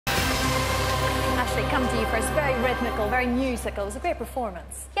Ashley, come to you first. Very rhythmical, very musical. It was a great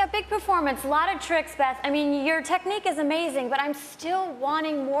performance. Yeah, big performance. A lot of tricks, Beth. I mean, your technique is amazing, but I'm still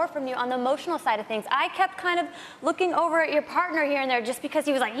wanting more from you on the emotional side of things. I kept kind of looking over at your partner here and there just because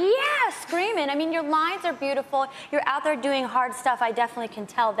he was like, yeah, screaming. I mean, your lines are beautiful. You're out there doing hard stuff. I definitely can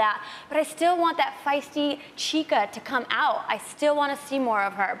tell that. But I still want that feisty Chica to come out. I still want to see more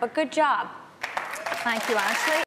of her. But good job. Thank you, Ashley.